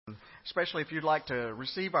especially if you'd like to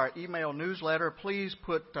receive our email newsletter, please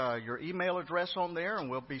put your email address on there, and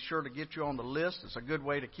we'll be sure to get you on the list. It's a good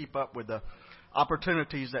way to keep up with the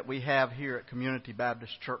opportunities that we have here at Community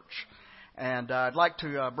Baptist Church. And I'd like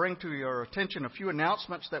to bring to your attention a few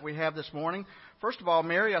announcements that we have this morning. First of all,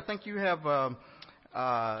 Mary, I think you have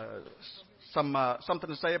something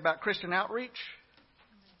to say about Christian outreach.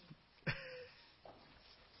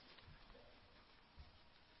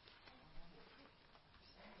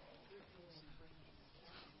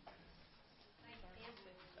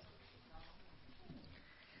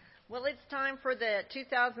 Well, it's time for the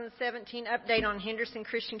 2017 update on Henderson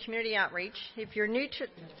Christian Community Outreach. If you're new to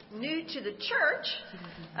the church,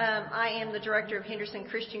 I am the director of Henderson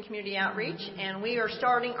Christian Community Outreach, and we are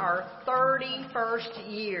starting our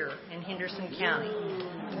 31st year in Henderson County.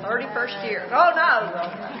 31st year. Oh, no.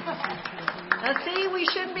 Now, see, we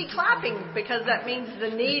shouldn't be clapping because that means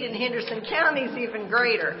the need in Henderson County is even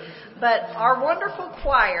greater. But our wonderful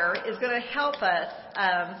choir is going to help us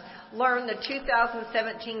learn the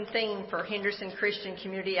 2017 theme for Henderson Christian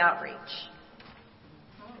Community Outreach.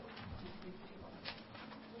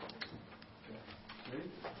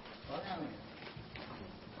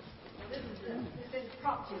 This is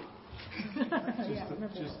prop 2.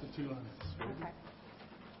 Just the 2 lines. Okay.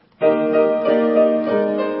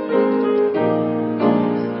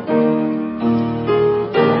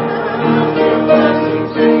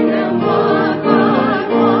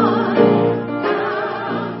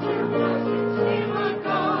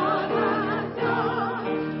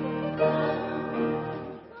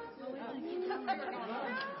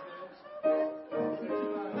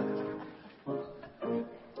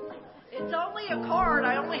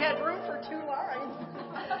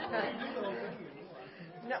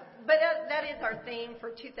 For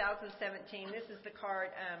 2017. This is the card.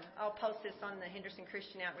 I'll post this on the Henderson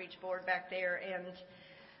Christian Outreach board back there. And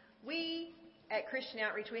we at Christian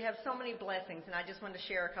Outreach, we have so many blessings, and I just wanted to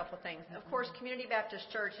share a couple things. Of course, Community Baptist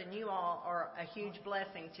Church and you all are a huge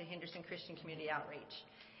blessing to Henderson Christian Community Outreach.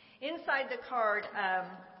 Inside the card,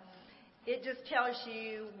 it just tells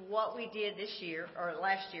you what we did this year, or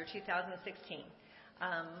last year, 2016.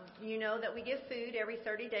 You know that we give food every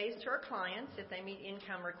 30 days to our clients if they meet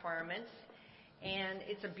income requirements. And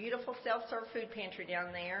it's a beautiful self-serve food pantry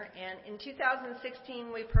down there. And in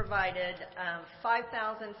 2016, we provided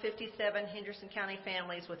 5,057 Henderson County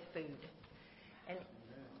families with food. And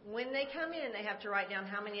when they come in, they have to write down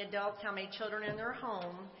how many adults, how many children in their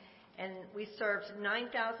home. And we served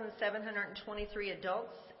 9,723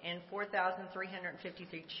 adults and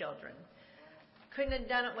 4,353 children. Couldn't have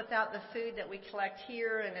done it without the food that we collect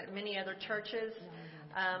here and at many other churches.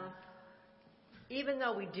 Even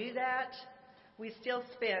though we do that, we still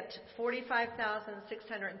spent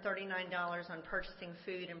 $45,639 on purchasing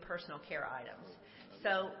food and personal care items.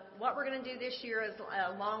 So what we're going to do this year is,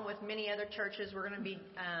 along with many other churches, we're going to be,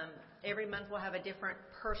 every month we'll have a different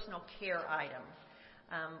personal care item.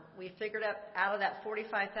 We figured out of that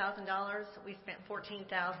 $45,000, we spent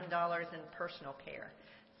 $14,000 in personal care.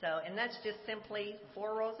 So, and that's just simply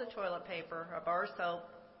 4 rolls of toilet paper, a bar of soap,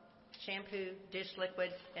 shampoo, dish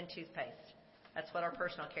liquid, and toothpaste. That's what our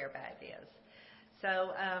personal care bag is.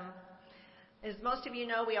 So, as most of you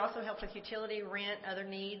know, we also help with utility, rent, other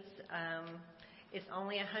needs. It's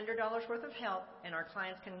only $100 worth of help, and our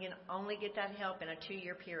clients can only get that help in a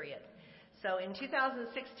 2-year period. So in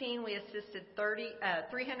 2016, we assisted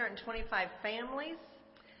 325 families.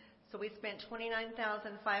 So we spent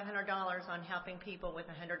 $29,500 on helping people with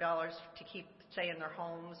 $100 to stay in their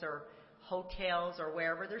homes or hotels or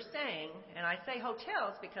wherever they're staying. And I say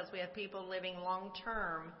hotels because we have people living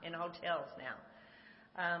long-term in hotels now.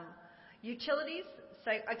 Utilities,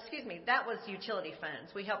 that was utility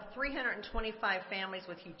funds. We helped 325 families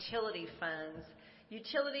with utility funds.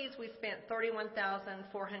 Utilities, we spent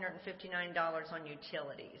 $31,459 on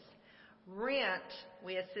utilities. Rent,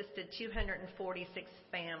 we assisted 246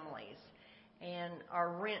 families, and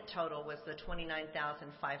our rent total was the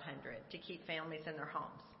 $29,500 to keep families in their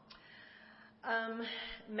homes.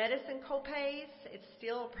 Medicine copays, it's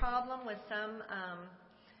still a problem with some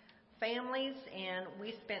families, and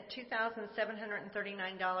we spent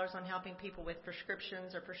 $2,739 on helping people with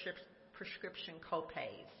prescriptions or prescription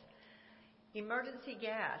copays. Emergency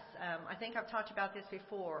gas, I think I've talked about this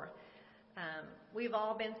before. We've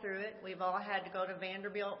all been through it. We've all had to go to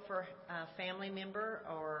Vanderbilt for a family member,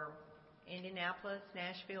 or Indianapolis,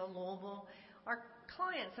 Nashville, Louisville. Our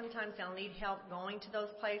clients, sometimes they'll need help going to those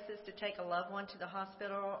places to take a loved one to the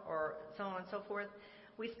hospital or so on and so forth.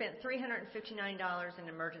 We spent $359 in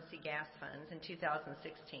emergency gas funds in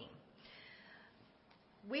 2016.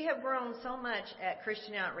 We have grown so much at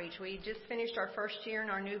Christian Outreach. We just finished our first year in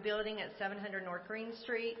our new building at 700 North Green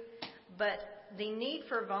Street, but the need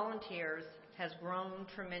for volunteers has grown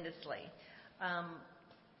tremendously.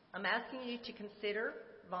 I'm asking you to consider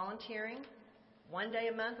volunteering one day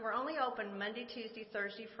a month. We're only open Monday, Tuesday,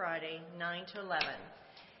 Thursday, Friday, 9 to 11.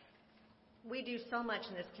 We do so much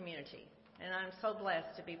in this community, and I'm so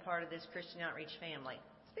blessed to be part of this Christian Outreach family.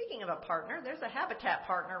 Speaking of a partner, there's a Habitat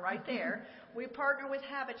partner right there. We partner with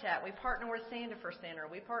Habitat. We partner with Sandifer Center.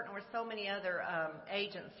 We partner with so many other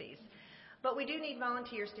agencies. But we do need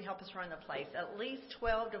volunteers to help us run the place, at least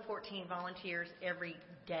 12 to 14 volunteers every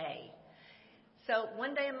day. So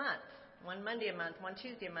one day a month, one Monday a month, one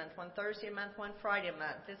Tuesday a month, one Thursday a month, one Friday a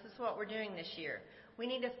month. This is what we're doing this year. We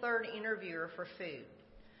need a third interviewer for food.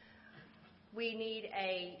 We need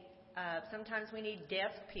sometimes we need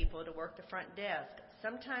desk people to work the front desk.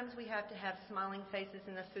 Sometimes we have to have smiling faces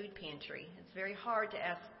in the food pantry. It's very hard to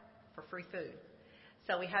ask for free food.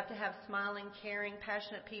 So we have to have smiling, caring,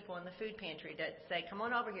 passionate people in the food pantry that say, come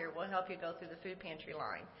on over here, we'll help you go through the food pantry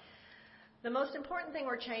line. The most important thing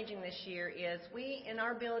we're changing this year is in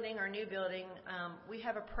our building, our new building, we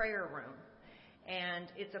have a prayer room.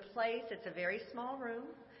 And it's a place, it's a very small room,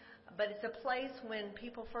 but it's a place when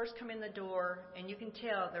people first come in the door and you can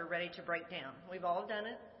tell they're ready to break down. We've all done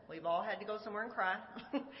it. We've all had to go somewhere and cry.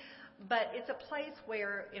 But it's a place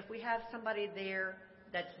where if we have somebody there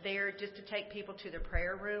that's there just to take people to the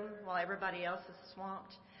prayer room while everybody else is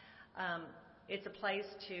swamped, it's a place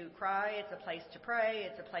to cry, it's a place to pray,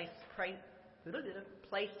 it's a place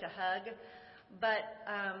to hug. But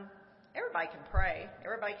everybody can pray,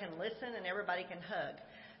 everybody can listen, and everybody can hug.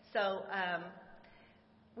 So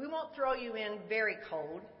we won't throw you in very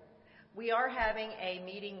cold. We are having a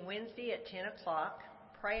meeting Wednesday at 10 o'clock.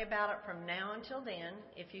 Pray about it from now until then.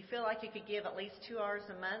 If you feel like you could give at least 2 hours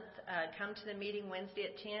a month, come to the meeting Wednesday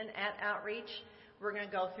at 10 at Outreach. We're going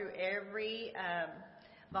to go through every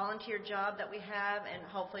volunteer job that we have, and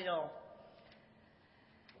hopefully it'll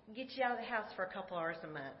get you out of the house for a couple hours a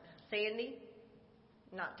month. Sandy,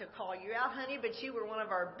 not to call you out, honey, but you were one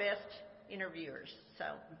of our best interviewers.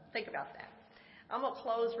 So think about that. I'm going to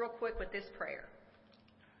close real quick with this prayer.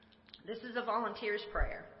 This is a volunteer's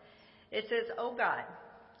prayer. It says, "Oh God,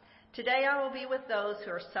 today I will be with those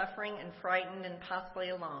who are suffering and frightened and possibly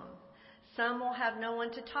alone. Some will have no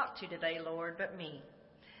one to talk to today, Lord, but me.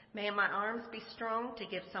 May my arms be strong to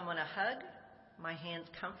give someone a hug, my hands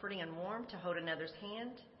comforting and warm to hold another's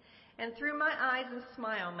hand, and through my eyes and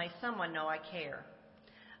smile may someone know I care.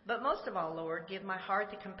 But most of all, Lord, give my heart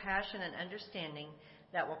the compassion and understanding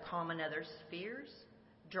that will calm another's fears,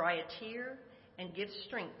 dry a tear, and give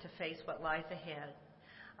strength to face what lies ahead.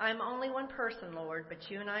 I am only one person, Lord, but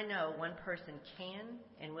you and I know one person can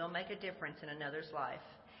and will make a difference in another's life.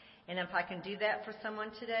 And if I can do that for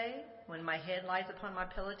someone today, when my head lies upon my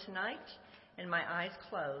pillow tonight and my eyes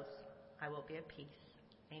close, I will be at peace."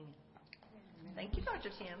 Amen. Thank you, Dr.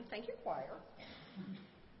 Tim. Thank you, choir.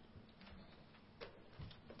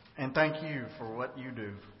 And thank you for what you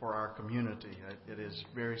do for our community. It is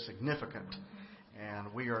very significant,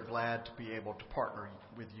 and we are glad to be able to partner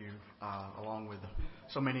with you along with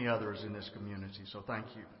so many others in this community. So thank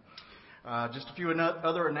you. Just a few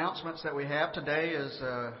other announcements that we have today is,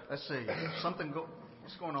 let's see,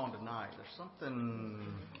 what's going on tonight? There's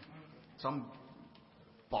some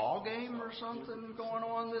ball game or something going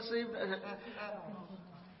on this evening?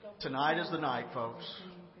 Tonight is the night, folks.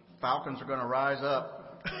 Falcons are going to rise up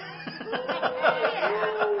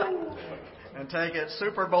and take it.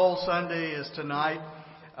 Super Bowl Sunday is tonight.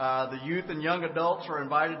 The youth and young adults are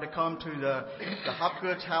invited to come to the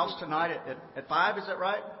Hopgood's house tonight at 5, is that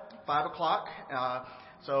right? 5 o'clock.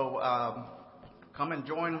 So come and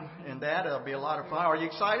join in that. It'll be a lot of fun. Are you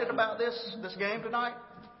excited about this game tonight?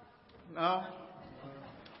 No?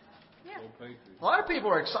 Yeah. A lot of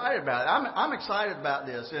people are excited about it. I'm excited about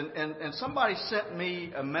this. And somebody sent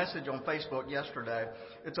me a message on Facebook yesterday.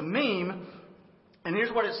 It's a meme, and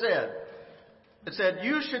here's what it said. It said,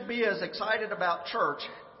 "You should be as excited about church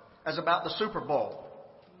as about the Super Bowl.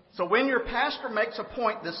 So when your pastor makes a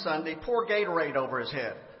point this Sunday, pour Gatorade over his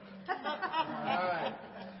head." All right.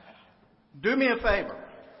 Do me a favor.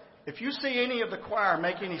 If you see any of the choir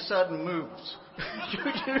make any sudden moves,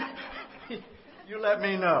 you let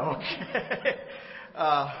me know. Okay?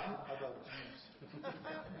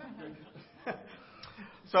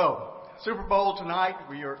 So, Super Bowl tonight.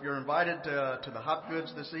 You're invited to the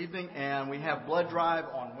Hopgood's this evening, and we have blood drive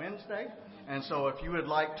on Wednesday. And so, if you would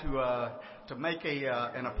like to make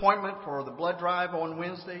an appointment for the blood drive on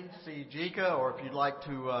Wednesday, see Jika, or if you'd like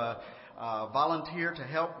to volunteer to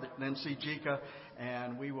help, then see Jika.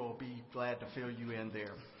 and we will be glad to fill you in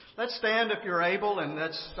there. Let's stand if you're able, and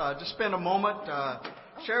let's just spend a moment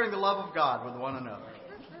sharing the love of God with one another.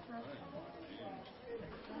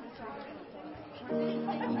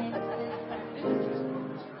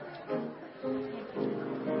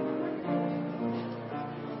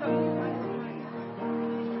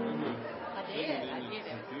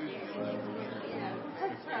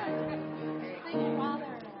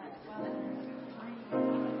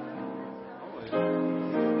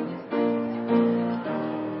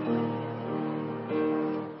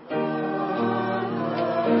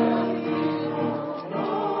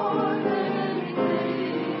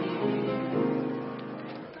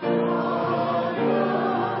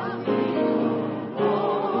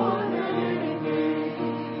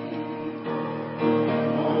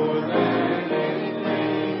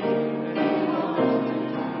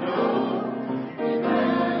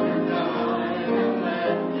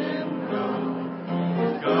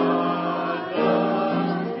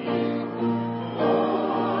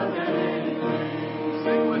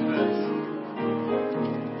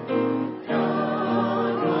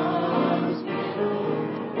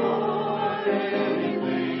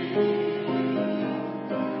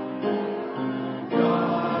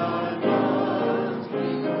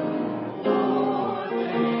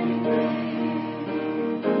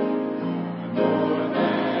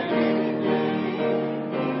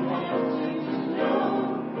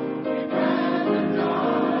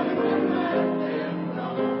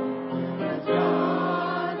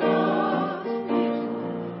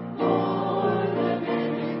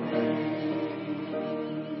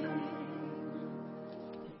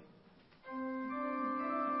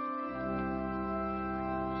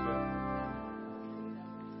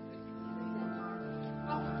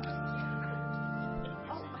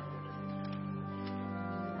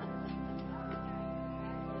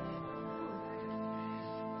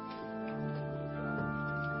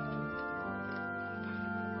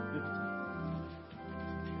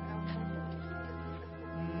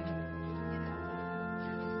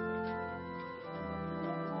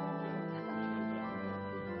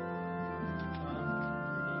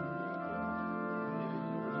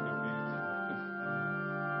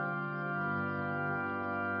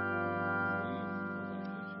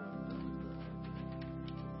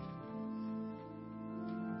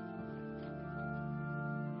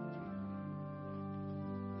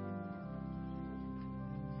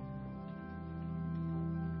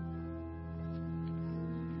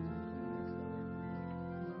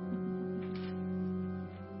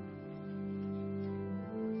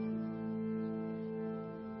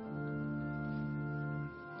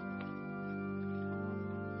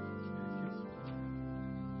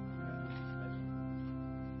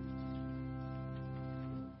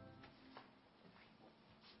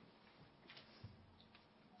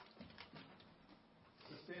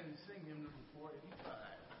 And sing hymn number 485.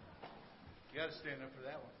 You got to stand up for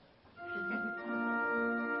that one.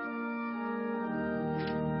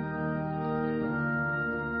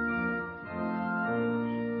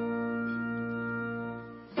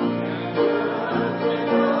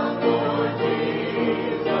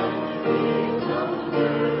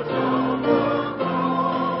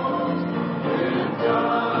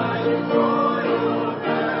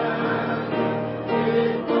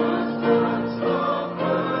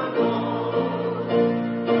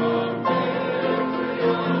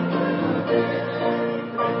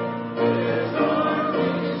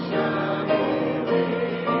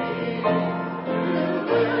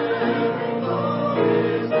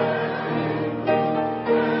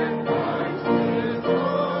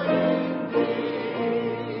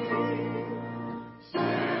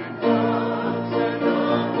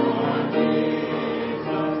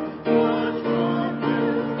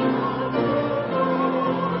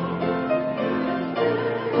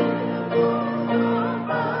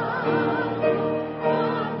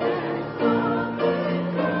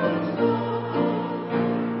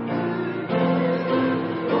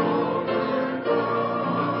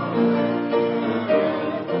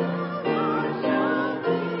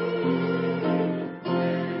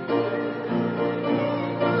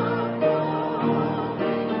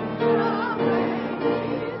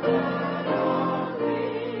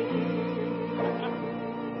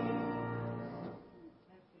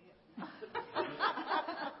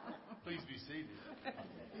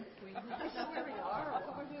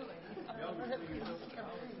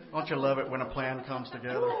 Don't you love it when a plan comes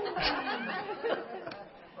together?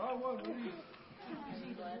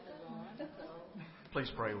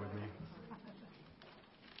 Please pray with me.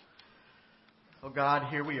 Oh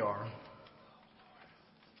God, here we are.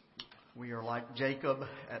 We are like Jacob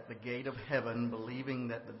at the gate of heaven, believing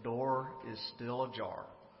that the door is still ajar.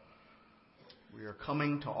 We are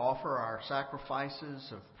coming to offer our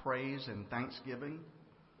sacrifices of praise and thanksgiving,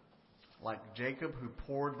 like Jacob who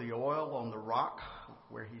poured the oil on the rock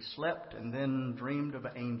where he slept and then dreamed of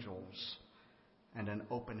angels and an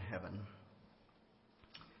open heaven.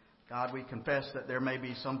 God, we confess that there may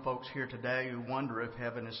be some folks here today who wonder if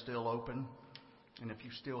heaven is still open and if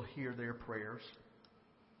you still hear their prayers.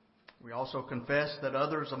 We also confess that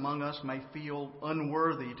others among us may feel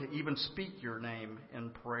unworthy to even speak your name in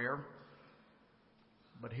prayer.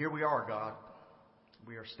 But here we are, God.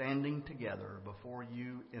 We are standing together before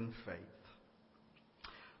you in faith.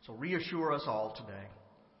 So reassure us all today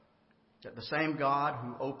that the same God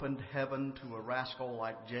who opened heaven to a rascal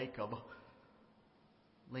like Jacob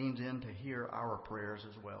leans in to hear our prayers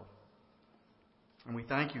as well. And we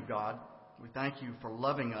thank you, God. We thank you for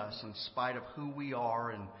loving us in spite of who we are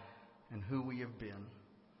and who we have been.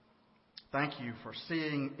 Thank you for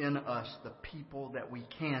seeing in us the people that we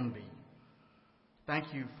can be.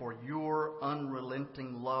 Thank you for your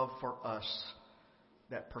unrelenting love for us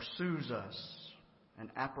that pursues us and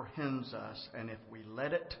apprehends us, and if we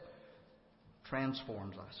let it,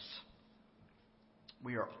 transforms us.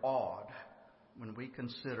 We are awed when we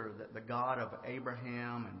consider that the God of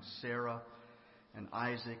Abraham and Sarah and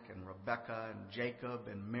Isaac and Rebekah and Jacob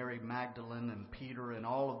and Mary Magdalene and Peter and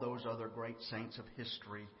all of those other great saints of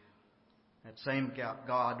history, that same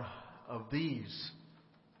God of these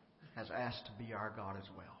has asked to be our God as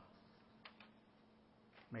well.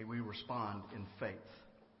 May we respond in faith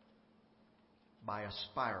by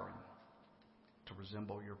aspiring to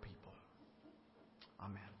resemble your people.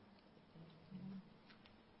 Amen.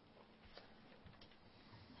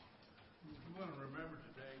 We want to remember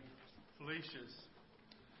today Felicia's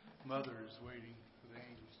mother is waiting for the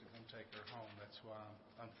angels to come take her home. That's why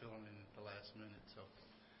I'm filling in at the last minute. So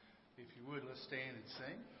if you would, let's stand and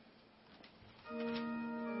sing.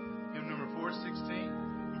 Hymn number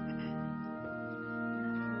 416.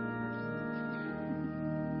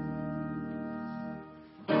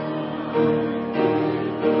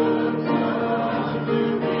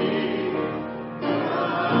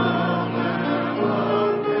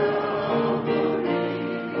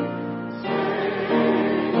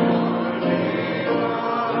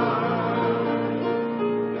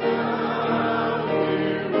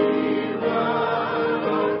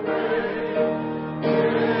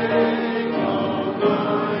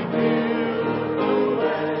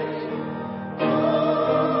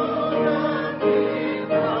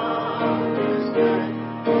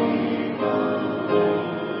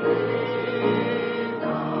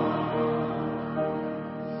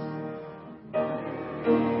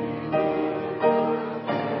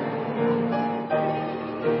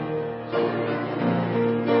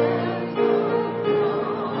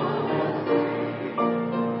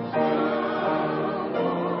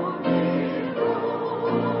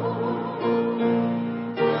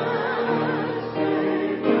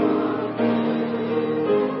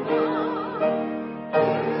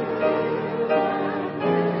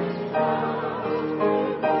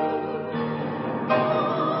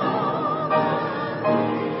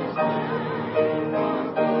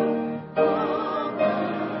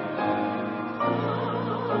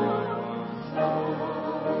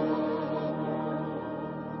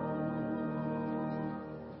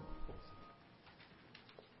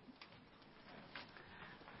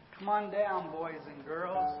 Come on down, boys and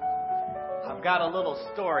girls. I've got a little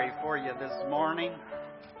story for you this morning.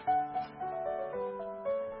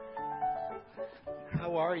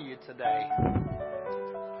 How are you today?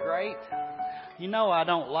 Great. You know I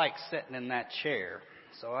don't like sitting in that chair,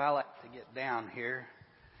 so I like to get down here.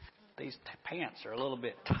 These pants are a little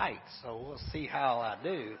bit tight, so we'll see how I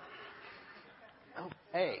do.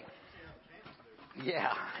 Okay.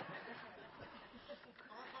 Yeah.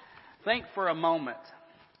 Think for a moment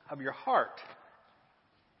of your heart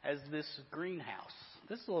as this greenhouse.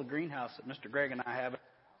 This little greenhouse that Mr. Greg and I have.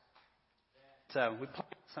 So we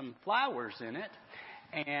plant some flowers in it,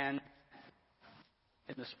 and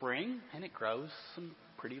in the spring, and it grows some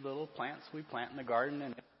pretty little plants we plant in the garden,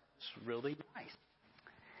 and it's really nice.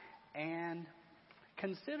 And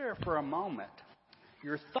consider for a moment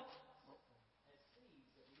your thoughts as seeds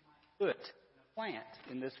that we might put in a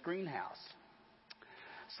plant in this greenhouse.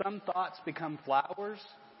 Some thoughts become flowers.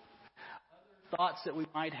 Other thoughts that we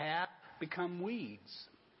might have become weeds.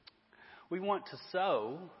 We want to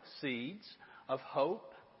sow seeds of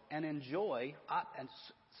hope and enjoy, and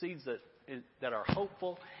seeds that are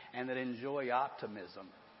hopeful and that enjoy optimism.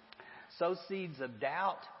 Sow seeds of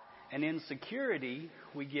doubt and insecurity,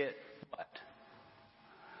 we get what?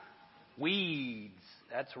 Weeds.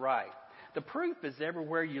 That's right. The proof is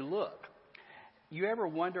everywhere you look. You ever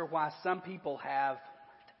wonder why some people have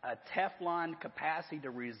a Teflon capacity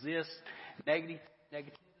to resist negativism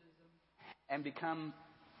and become,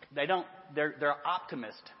 they're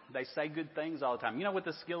optimists. They say good things all the time. You know what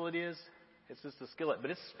the skillet is? It's just a skillet,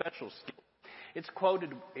 but it's a special skillet. It's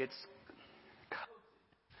coated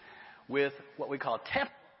with what we call Teflon.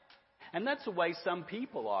 And that's the way some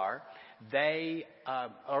people are. They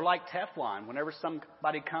are like Teflon. Whenever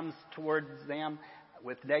somebody comes towards them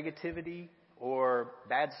with negativity or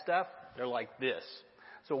bad stuff, they're like this.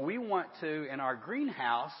 So we want to, in our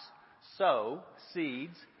greenhouse, sow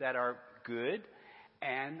seeds that are good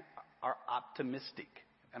and are optimistic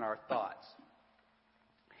in our thoughts.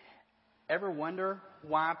 Ever wonder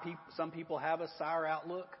why some people have a sour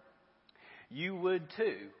outlook? You would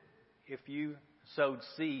too if you sowed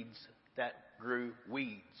seeds that grew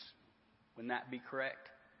weeds. Wouldn't that be correct?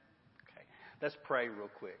 Okay. Let's pray real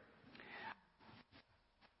quick.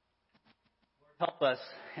 Lord, help us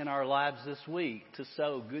in our lives this week to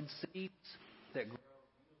sow good seeds that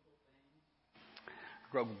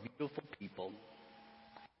grow beautiful people.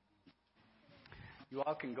 You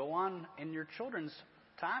all can go on in your children's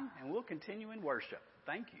time, and we'll continue in worship.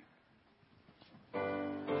 Thank you.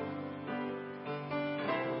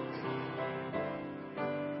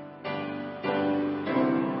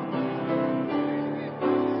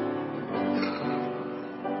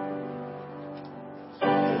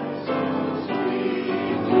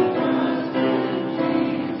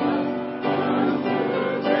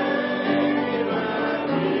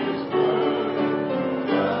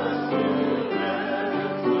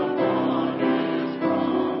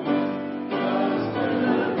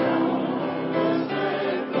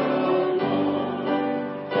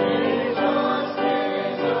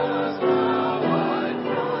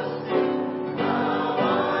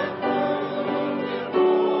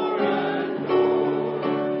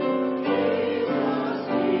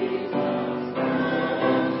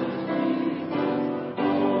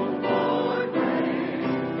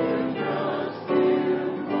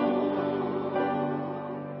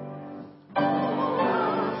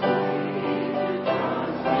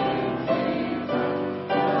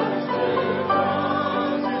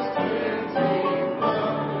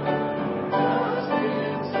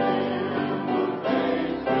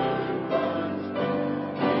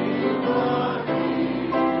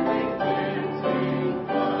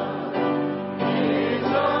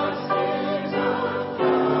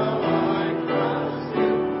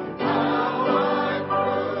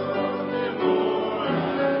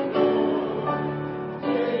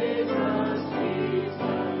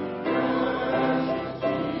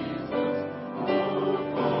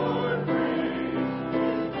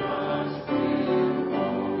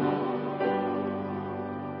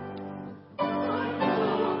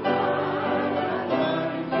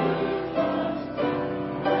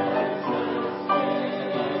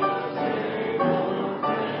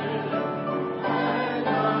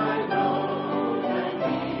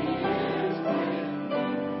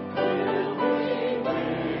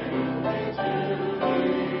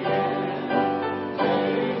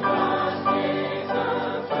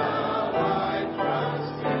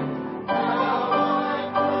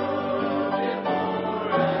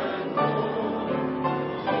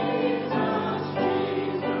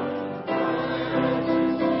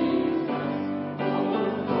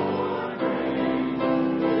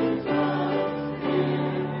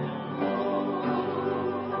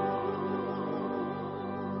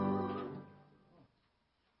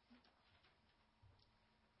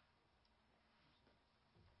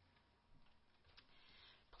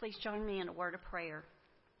 Please join me in a word of prayer.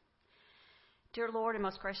 Dear Lord and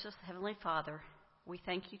most gracious Heavenly Father, we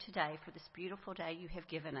thank you today for this beautiful day you have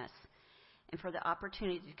given us and for the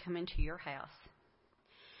opportunity to come into your house.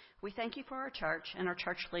 We thank you for our church and our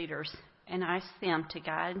church leaders and ask them to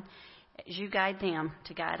guide, as you guide them,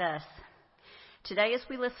 to guide us. Today, as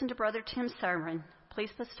we listen to Brother Tim's sermon, please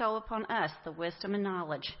bestow upon us the wisdom and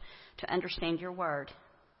knowledge to understand your word.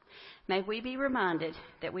 May we be reminded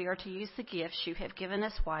that we are to use the gifts you have given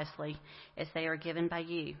us wisely as they are given by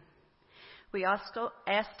you. We also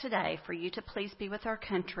ask today for you to please be with our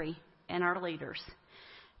country and our leaders.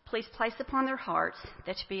 Please place upon their hearts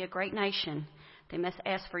that to be a great nation, they must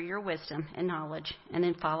ask for your wisdom and knowledge and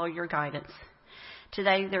then follow your guidance.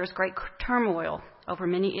 Today, there is great turmoil over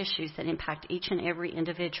many issues that impact each and every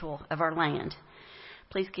individual of our land.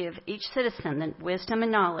 Please give each citizen the wisdom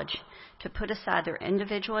and knowledge to put aside their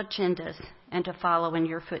individual agendas and to follow in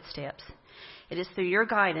your footsteps. It is through your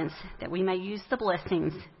guidance that we may use the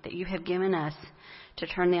blessings that you have given us to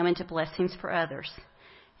turn them into blessings for others.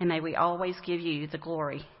 and may we always give you the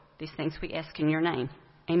glory. These things we ask in your name.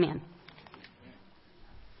 Amen.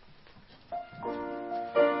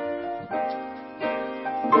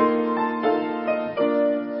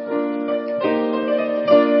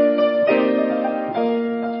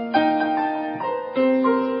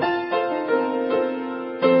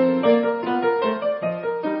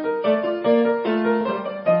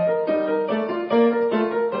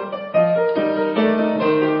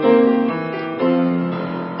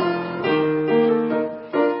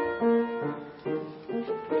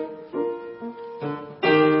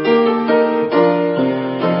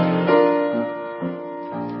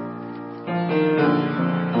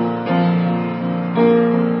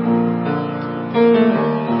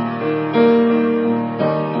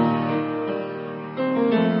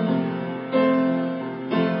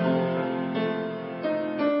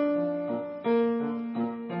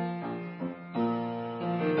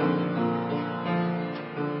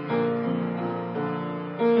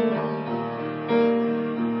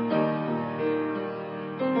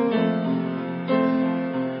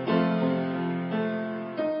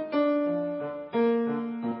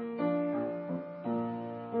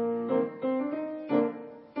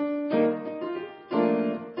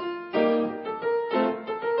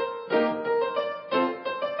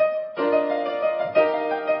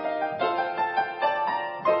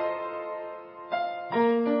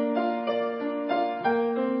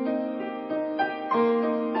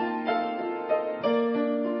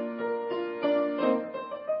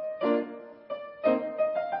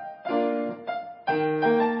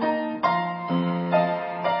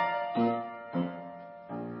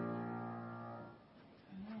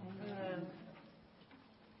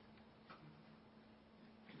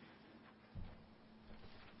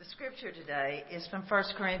 The scripture today is from 1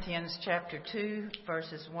 Corinthians chapter 2,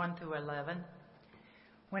 verses 1 through 11.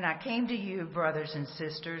 When I came to you, brothers and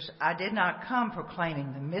sisters, I did not come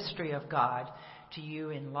proclaiming the mystery of God to you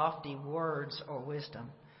in lofty words or wisdom,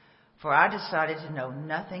 for I decided to know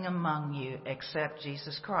nothing among you except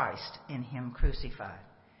Jesus Christ and Him crucified.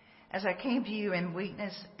 As I came to you in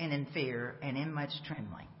weakness and in fear and in much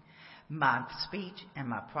trembling, my speech and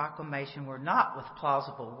my proclamation were not with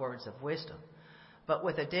plausible words of wisdom, but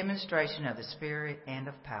with a demonstration of the Spirit and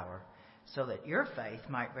of power, so that your faith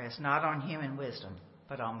might rest not on human wisdom,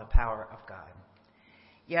 but on the power of God.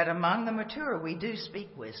 Yet among the mature we do speak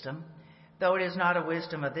wisdom, though it is not a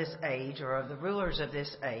wisdom of this age or of the rulers of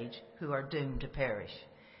this age who are doomed to perish.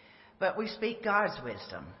 But we speak God's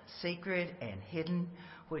wisdom, secret and hidden,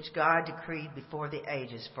 which God decreed before the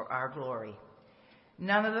ages for our glory.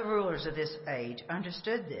 None of the rulers of this age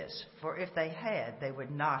understood this, for if they had, they would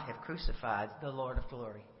not have crucified the Lord of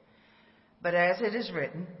glory. But as it is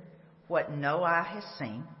written, what no eye has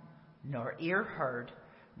seen, nor ear heard,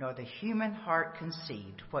 nor the human heart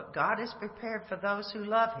conceived, what God has prepared for those who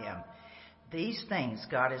love Him, these things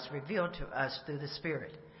God has revealed to us through the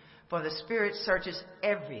Spirit. For the Spirit searches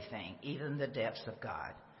everything, even the depths of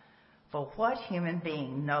God. For what human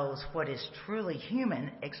being knows what is truly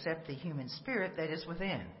human except the human spirit that is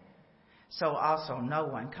within? So also no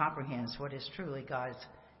one comprehends what is truly God's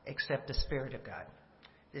except the Spirit of God.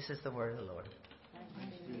 This is the word of the Lord.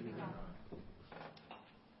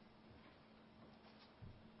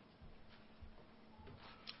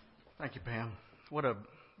 Thank you, Pam. What a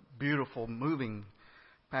beautiful, moving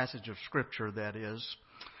passage of Scripture that is.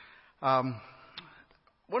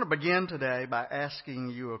 I want to begin today by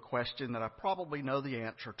asking you a question that I probably know the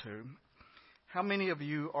answer to. How many of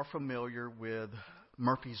you are familiar with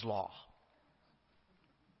Murphy's Law?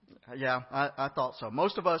 Yeah, I thought so.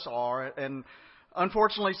 Most of us are, and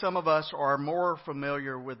unfortunately some of us are more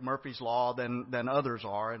familiar with Murphy's Law than others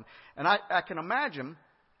are. And I can imagine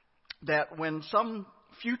that when some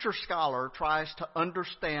future scholar tries to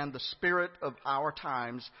understand the spirit of our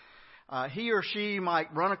times, he or she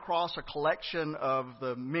might run across a collection of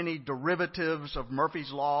the many derivatives of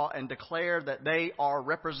Murphy's Law and declare that they are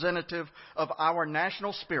representative of our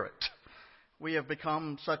national spirit. We have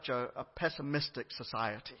become such a pessimistic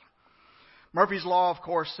society. Murphy's Law, of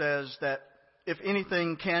course, says that if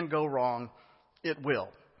anything can go wrong, it will.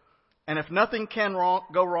 And if nothing can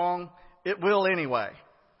go wrong, it will anyway.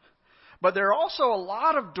 But there are also a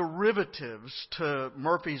lot of derivatives to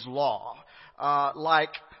Murphy's Law, like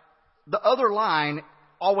the other line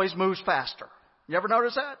always moves faster. You ever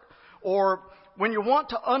notice that? Or when you want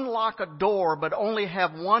to unlock a door but only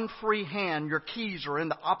have one free hand, your keys are in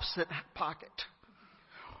the opposite pocket.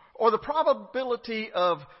 Or the probability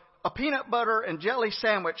of a peanut butter and jelly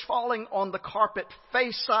sandwich falling on the carpet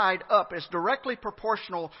face side up is directly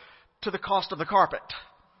proportional to the cost of the carpet.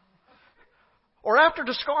 Or after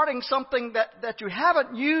discarding something that you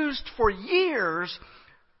haven't used for years,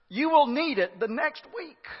 you will need it the next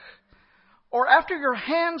week. Or after your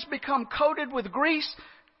hands become coated with grease,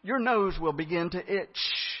 your nose will begin to itch.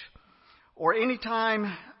 Or anytime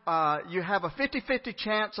you have a 50-50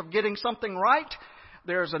 chance of getting something right,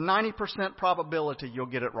 there's a 90% probability you'll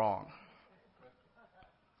get it wrong.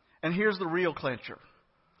 And here's the real clincher.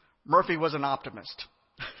 Murphy was an optimist.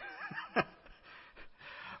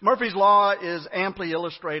 Murphy's Law is amply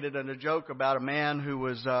illustrated in a joke about a man who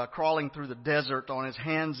was crawling through the desert on his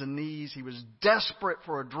hands and knees. He was desperate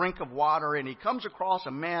for a drink of water, and he comes across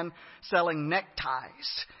a man selling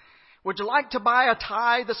neckties. "Would you like to buy a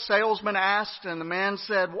tie?" the salesman asked, and the man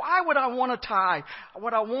said, "Why would I want a tie?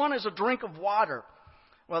 What I want is a drink of water."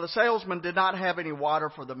 Well, the salesman did not have any water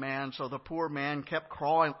for the man, so the poor man kept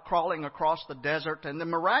crawling across the desert. And then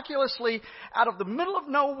miraculously, out of the middle of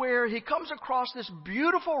nowhere, he comes across this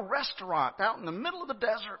beautiful restaurant out in the middle of the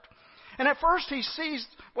desert. And at first he sees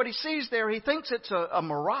there, he thinks it's a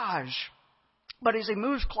mirage. But as he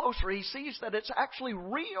moves closer, he sees that it's actually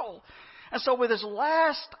real. And so with his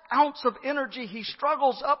last ounce of energy, he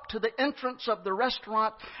struggles up to the entrance of the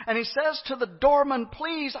restaurant, and he says to the doorman,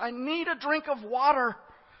 "Please, I need a drink of water."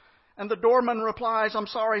 And the doorman replies, "I'm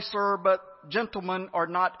sorry, sir, but gentlemen are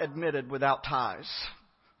not admitted without ties."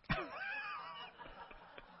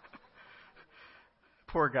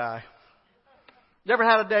 Poor guy. You ever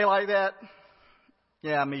had a day like that?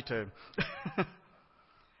 Yeah, me too.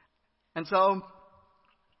 And so,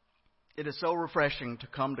 it is so refreshing to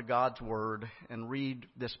come to God's Word and read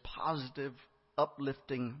this positive,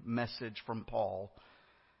 uplifting message from Paul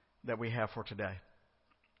that we have for today.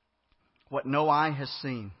 What no eye has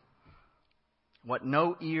seen, what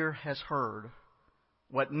no ear has heard,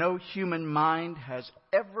 what no human mind has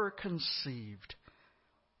ever conceived,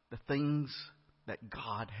 the things that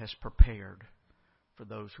God has prepared for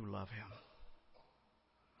those who love Him.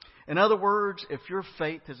 In other words, if your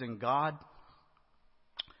faith is in God,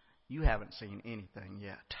 you haven't seen anything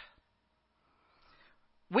yet.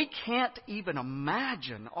 We can't even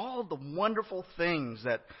imagine all the wonderful things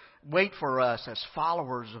that wait for us as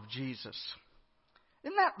followers of Jesus.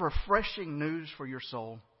 Isn't that refreshing news for your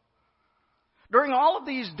soul? During all of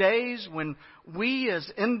these days when we as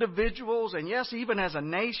individuals, and yes, even as a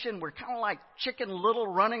nation, we're kind of like Chicken Little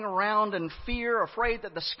running around in fear, afraid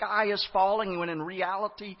that the sky is falling, when in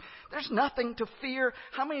reality, there's nothing to fear.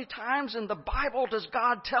 How many times in the Bible does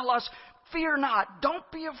God tell us, "Fear not, don't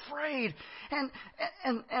be afraid"?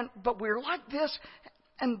 But we're like this,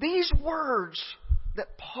 and these words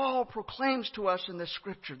that Paul proclaims to us in this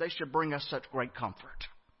scripture, they should bring us such great comfort.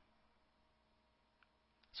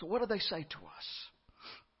 So what do they say to us?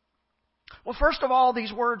 Well, first of all,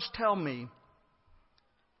 these words tell me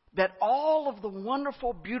that all of the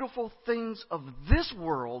wonderful, beautiful things of this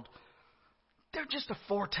world, they're just a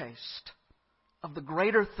foretaste of the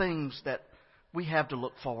greater things that we have to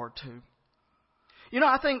look forward to. You know,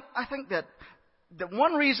 I think that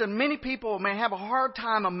one reason many people may have a hard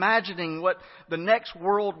time imagining what the next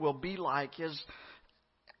world will be like is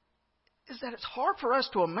that it's hard for us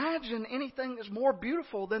to imagine anything that's more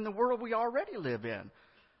beautiful than the world we already live in.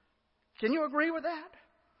 Can you agree with that?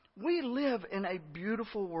 We live in a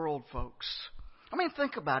beautiful world, folks. I mean,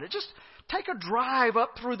 think about it. Just take a drive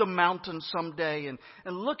up through the mountains someday and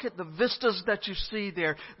look at the vistas that you see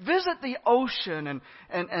there. Visit the ocean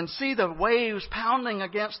and see the waves pounding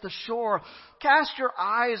against the shore. Cast your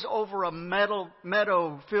eyes over a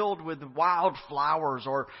meadow filled with wild flowers,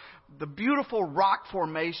 or the beautiful rock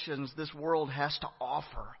formations this world has to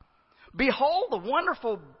offer. Behold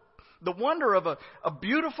the wonder of a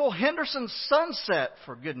beautiful Henderson sunset,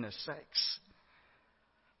 for goodness sakes.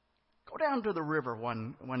 Go down to the river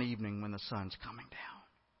one evening when the sun's coming down.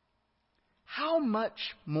 How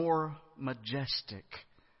much more majestic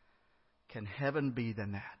can heaven be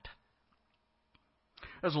than that?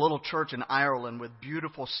 There's a little church in Ireland with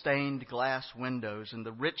beautiful stained glass windows, and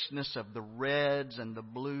the richness of the reds and the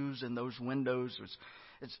blues in those windows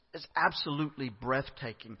is absolutely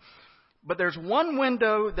breathtaking. But there's one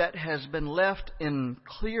window that has been left in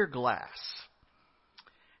clear glass,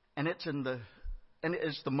 and it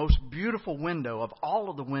is the most beautiful window of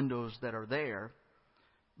all of the windows that are there,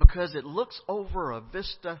 because it looks over a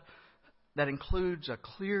vista that includes a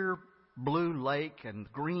clear blue lake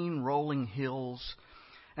and green rolling hills.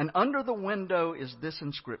 And under the window is this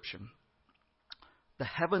inscription: "The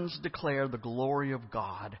heavens declare the glory of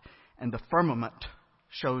God, and the firmament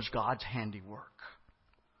shows God's handiwork."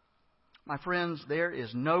 My friends, there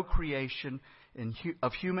is no creation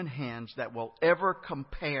of human hands that will ever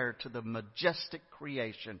compare to the majestic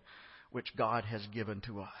creation which God has given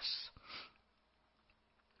to us.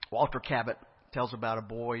 Walter Cabot tells about a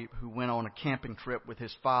boy who went on a camping trip with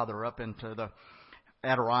his father up into the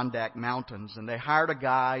Adirondack Mountains, and they hired a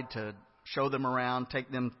guide to show them around,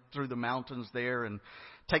 take them through the mountains there, and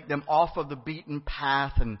take them off of the beaten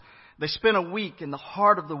path. And they spent a week in the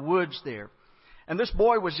heart of the woods there. And this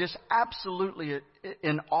boy was just absolutely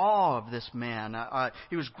in awe of this man.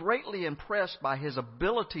 He was greatly impressed by his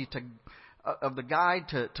ability of the guide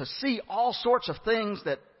to see all sorts of things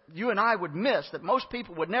that you and I would miss, that most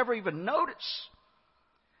people would never even notice.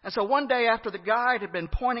 And so one day, after the guide had been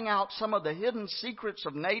pointing out some of the hidden secrets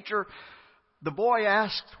of nature, the boy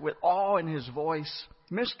asked with awe in his voice,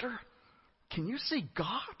 "Mister, can you see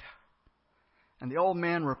God?" And the old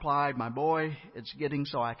man replied, "My boy, it's getting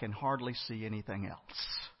so I can hardly see anything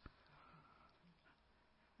else."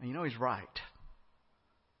 And you know, he's right.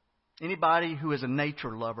 Anybody who is a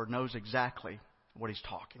nature lover knows exactly what he's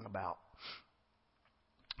talking about.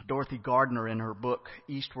 Dorothy Gardner, in her book,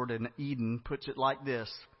 Eastward in Eden, puts it like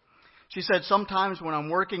this. She said, "Sometimes when I'm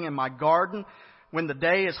working in my garden, when the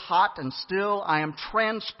day is hot and still, I am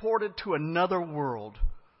transported to another world.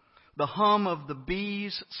 The hum of the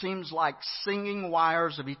bees seems like singing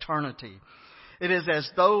wires of eternity. It is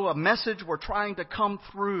as though a message were trying to come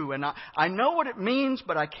through, and I know what it means,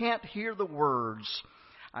 but I can't hear the words.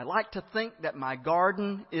 I like to think that my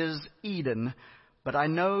garden is Eden, but I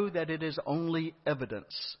know that it is only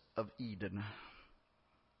evidence of Eden."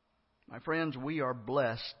 My friends, we are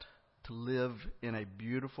blessed to live in a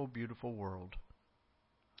beautiful, beautiful world.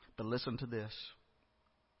 But listen to this.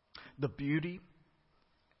 The beauty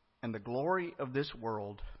and the glory of this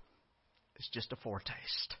world is just a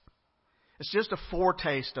foretaste. It's just a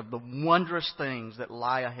foretaste of the wondrous things that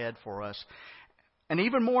lie ahead for us. And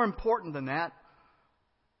even more important than that,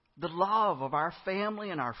 the love of our family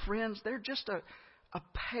and our friends, they're just a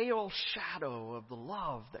pale shadow of the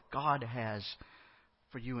love that God has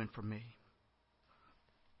for you and for me.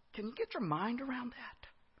 Can you get your mind around that?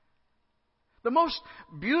 The most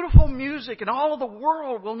beautiful music in all the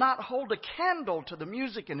world will not hold a candle to the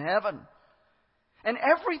music in heaven. And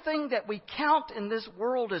everything that we count in this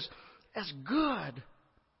world as good,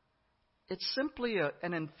 it's simply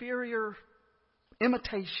an inferior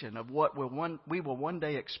imitation of what we will one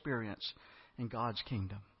day experience in God's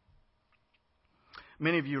kingdom.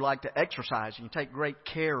 Many of you like to exercise and you take great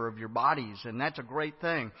care of your bodies, and that's a great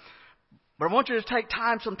thing. But I want you to take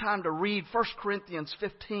some time to read 1 Corinthians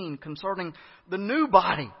 15 concerning the new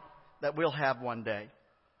body that we'll have one day.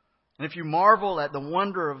 And if you marvel at the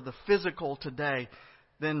wonder of the physical today,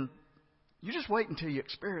 then you just wait until you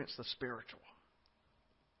experience the spiritual.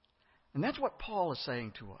 And that's what Paul is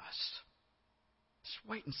saying to us. Just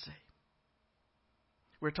wait and see.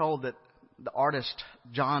 We're told that the artist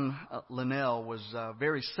John Linnell was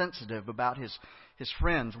very sensitive about his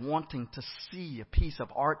friends wanting to see a piece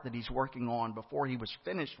of art that he's working on before he was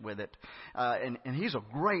finished with it. And he's a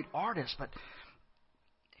great artist, but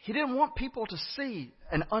he didn't want people to see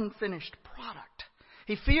an unfinished product.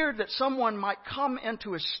 He feared that someone might come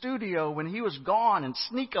into his studio when he was gone and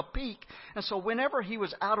sneak a peek. And so whenever he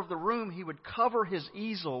was out of the room, he would cover his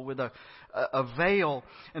easel with a veil.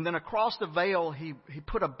 And then across the veil, he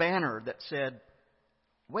put a banner that said,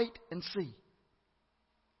 "Wait and see."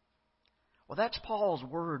 Well, that's Paul's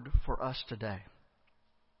word for us today.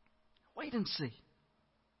 Wait and see.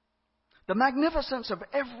 The magnificence of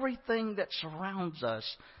everything that surrounds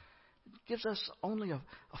us gives us only a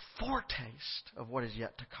foretaste of what is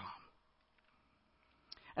yet to come.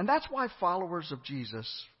 And that's why followers of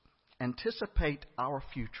Jesus anticipate our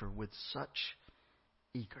future with such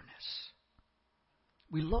eagerness.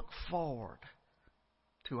 We look forward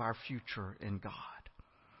to our future in God.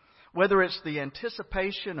 Whether it's the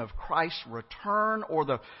anticipation of Christ's return or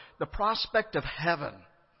the prospect of heaven.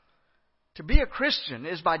 To be a Christian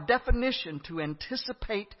is by definition to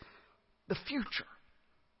anticipate the future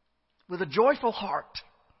with a joyful heart.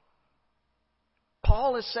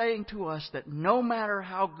 Paul is saying to us that no matter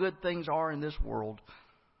how good things are in this world,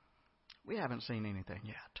 we haven't seen anything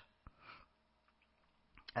yet.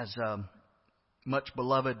 As much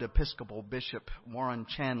beloved Episcopal Bishop Warren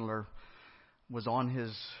Chandler was on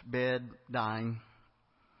his bed dying,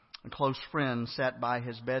 a close friend sat by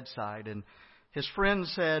his bedside, and his friend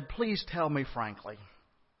said, "Please tell me frankly,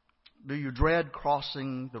 do you dread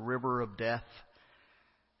crossing the river of death?"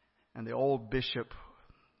 And the old bishop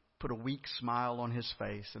put a weak smile on his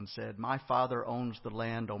face and said, "My Father owns the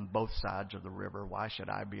land on both sides of the river. Why should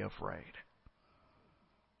I be afraid?"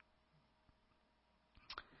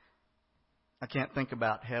 I can't think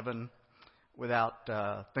about heaven without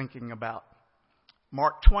thinking about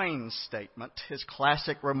Mark Twain's statement, his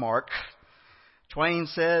classic remark, Twain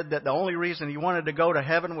said that the only reason he wanted to go to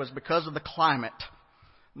heaven was because of the climate.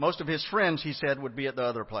 Most of his friends, he said, would be at the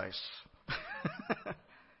other place.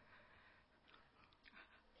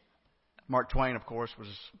 Mark Twain, of course, was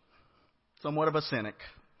somewhat of a cynic.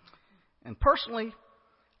 And personally,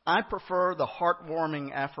 I prefer the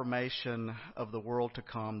heartwarming affirmation of the world to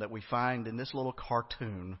come that we find in this little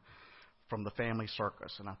cartoon from the Family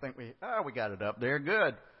Circus. And I think we got it up there.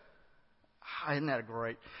 Good. Isn't that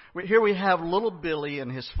great? Here we have little Billy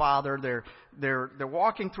and his father. They're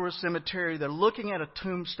walking through a cemetery. They're looking at a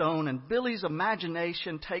tombstone, and Billy's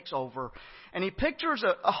imagination takes over. And he pictures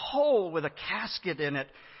a hole with a casket in it.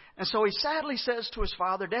 And so he sadly says to his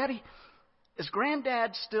father, "Daddy, is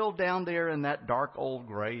Granddad still down there in that dark old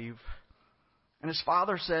grave?" And his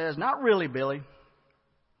father says, "Not really, Billy.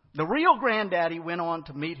 The real Granddaddy went on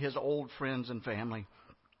to meet his old friends and family."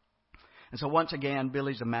 And so once again,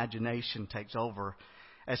 Billy's imagination takes over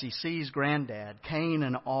as he sees Granddad, cane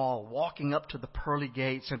and all, walking up to the pearly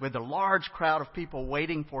gates and with a large crowd of people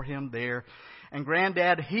waiting for him there. And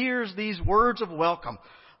Granddad hears these words of welcome.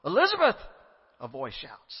 "Elizabeth," a voice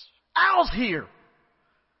shouts. "Al's here."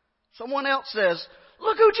 Someone else says,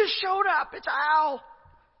 "Look who just showed up. It's Al.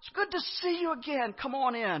 It's good to see you again. Come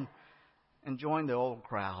on in." And join the old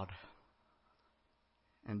crowd.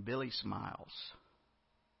 And Billy smiles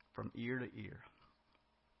from ear to ear.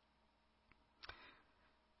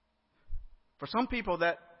 For some people,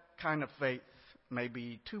 that kind of faith may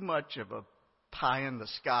be too much of a pie in the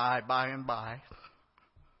sky by and by.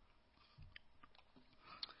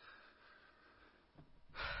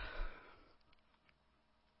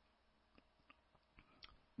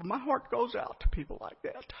 But my heart goes out to people like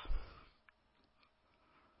that.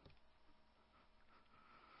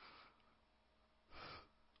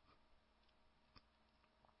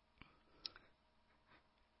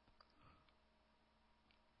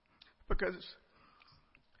 Because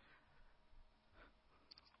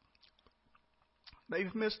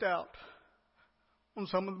they've missed out on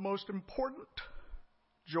some of the most important,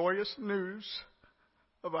 joyous news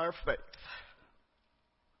of our faith.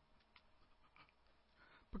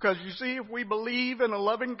 Because you see, if we believe in a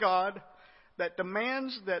loving God, that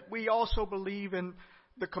demands that we also believe in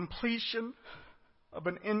the completion of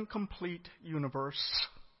an incomplete universe.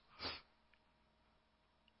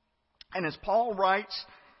 And as Paul writes,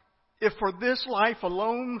 if for this life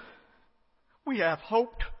alone we have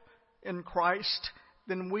hoped in Christ,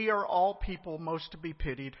 then we are all people most to be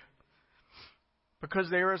pitied. Because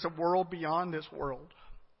there is a world beyond this world.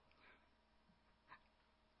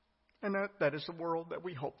 And that is the world that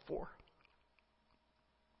we hope for.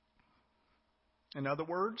 In other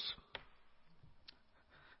words,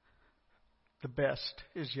 the best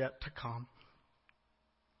is yet to come.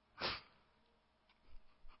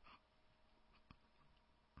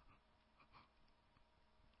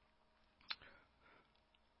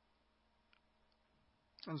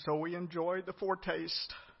 And so we enjoy the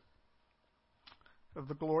foretaste of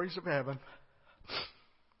the glories of heaven.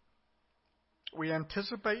 We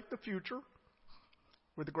anticipate the future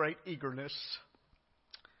with great eagerness.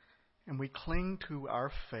 And we cling to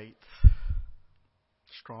our faith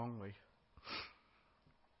strongly.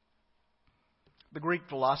 The Greek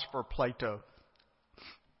philosopher Plato,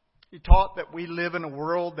 he taught that we live in a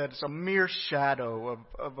world that is a mere shadow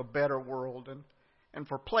of a better world. And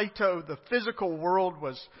for Plato, the physical world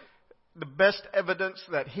was the best evidence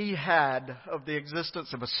that he had of the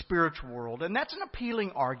existence of a spiritual world. And that's an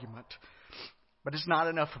appealing argument. But it's not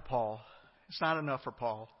enough for Paul. It's not enough for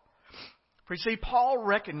Paul. For you see, Paul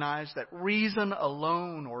recognized that reason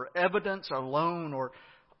alone or evidence alone or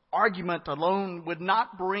argument alone would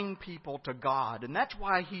not bring people to God. And that's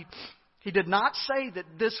why he did not say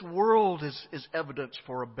that this world is evidence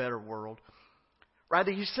for a better world.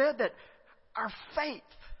 Rather, he said that our faith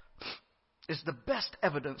is the best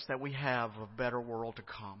evidence that we have of a better world to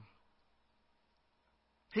come.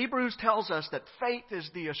 Hebrews tells us that faith is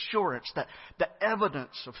the assurance, that the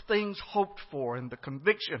evidence of things hoped for and the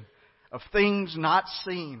conviction of things not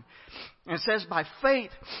seen. And it says by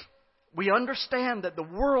faith we understand that the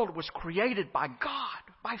world was created by God.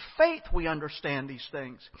 By faith we understand these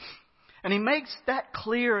things. And he makes that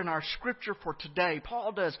clear in our scripture for today.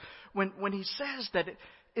 Paul does when he says that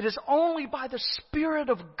it is only by the Spirit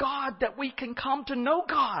of God that we can come to know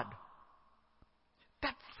God.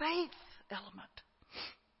 That faith element.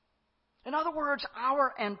 In other words,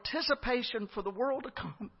 our anticipation for the world to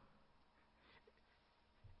come,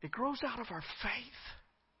 it grows out of our faith,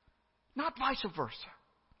 not vice versa.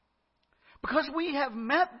 Because we have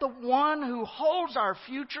met the one who holds our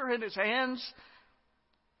future in his hands,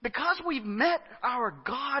 because we've met our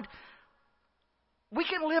God, we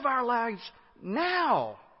can live our lives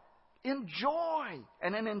now, in joy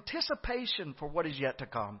and in anticipation for what is yet to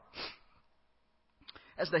come.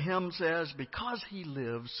 As the hymn says, because He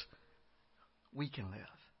lives, we can live.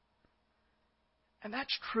 And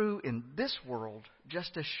that's true in this world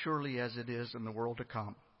just as surely as it is in the world to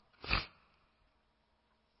come.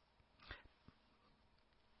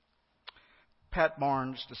 Pat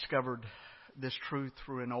Barnes discovered this truth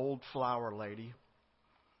through an old flower lady.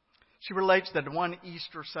 She relates that one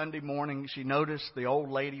Easter Sunday morning she noticed the old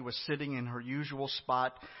lady was sitting in her usual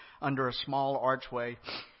spot under a small archway.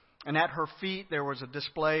 And at her feet there was a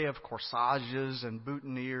display of corsages and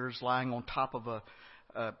boutonnieres lying on top of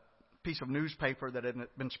a piece of newspaper that had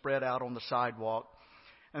been spread out on the sidewalk.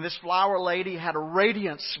 And this flower lady had a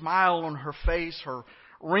radiant smile on her face. Her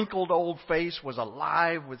wrinkled old face was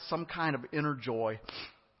alive with some kind of inner joy.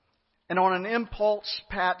 And on an impulse,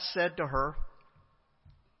 Pat said to her,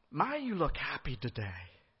 "My, you look happy today."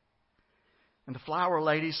 And the flower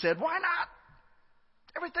lady said, "Why not?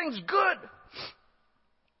 Everything's good."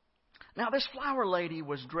 Now, this flower lady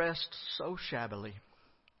was dressed so shabbily.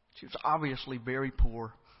 She was obviously very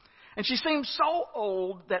poor. And she seemed so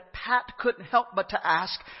old that Pat couldn't help but to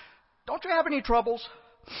ask, "Don't you have any troubles?"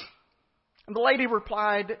 And the lady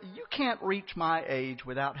replied, "You can't reach my age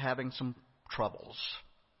without having some troubles.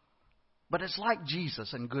 But it's like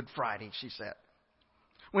Jesus and Good Friday," she said.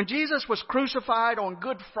 When Jesus was crucified on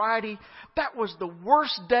Good Friday, that was the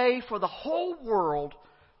worst day for the whole world.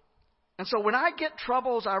 And so when I get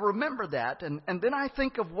troubles, I remember that. And then I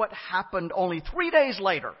think of what happened only 3 days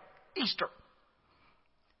later, Easter.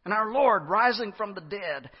 And our Lord rising from the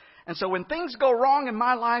dead. And so when things go wrong in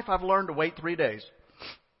my life, I've learned to wait 3 days.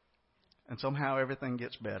 And somehow everything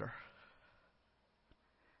gets better.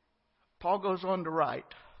 Pat goes on to write.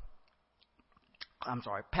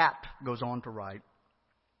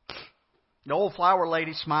 The old flower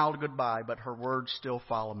lady smiled goodbye, but her words still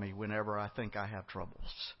follow me whenever I think I have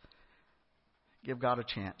troubles. Give God a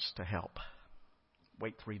chance to help.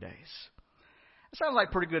 Wait 3 days. It sounds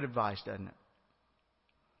like pretty good advice, doesn't it?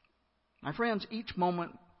 My friends, each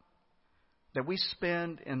moment that we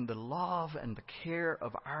spend in the love and the care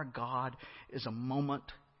of our God is a moment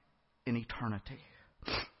in eternity.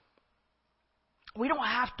 We don't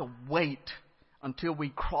have to wait until we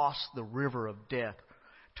cross the river of death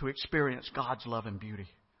to experience God's love and beauty.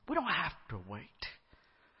 We don't have to wait.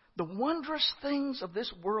 The wondrous things of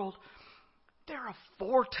this world, they're a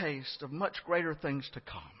foretaste of much greater things to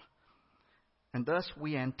come. And thus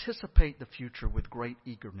we anticipate the future with great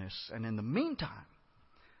eagerness. And in the meantime,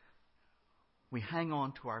 we hang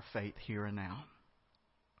on to our faith here and now.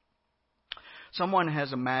 Someone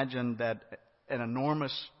has imagined that an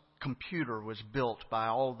enormous computer was built by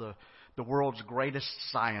all the world's greatest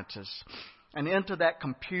scientists. And into that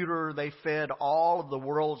computer, they fed all of the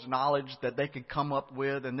world's knowledge that they could come up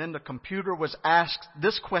with. And then the computer was asked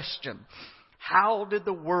this question: how did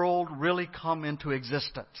the world really come into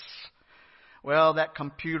existence? Well, that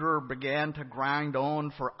computer began to grind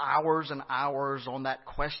on for hours and hours on that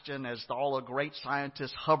question as all the great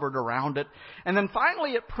scientists hovered around it. And then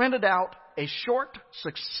finally it printed out a short,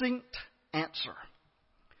 succinct answer.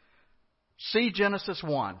 See Genesis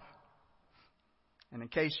 1. And in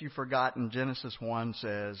case you've forgotten, Genesis 1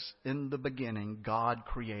 says, "In the beginning, God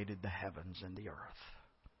created the heavens and the earth."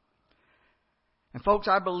 And folks,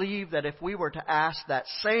 I believe that if we were to ask that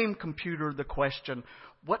same computer the question,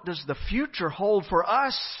 what does the future hold for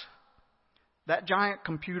us? That giant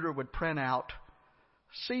computer would print out,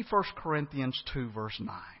 see 1 Corinthians 2, verse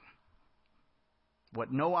 9.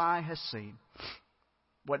 What no eye has seen,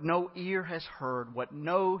 what no ear has heard, what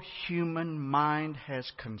no human mind has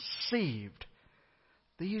conceived,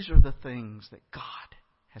 these are the things that God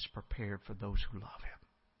has prepared for those who love Him.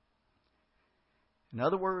 In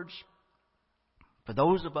other words, for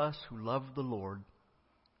those of us who love the Lord,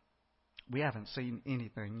 we haven't seen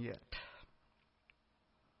anything yet.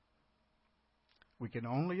 We can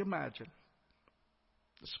only imagine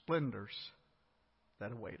the splendors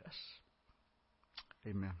that await us.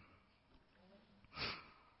 Amen.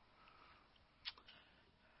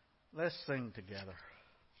 Let's sing together.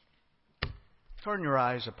 Turn your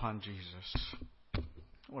eyes upon Jesus.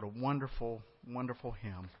 What a wonderful, wonderful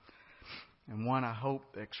hymn. And one I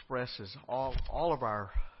hope expresses all of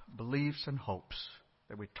our beliefs and hopes,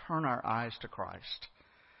 that we turn our eyes to Christ,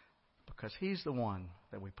 because He's the one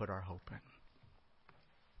that we put our hope in.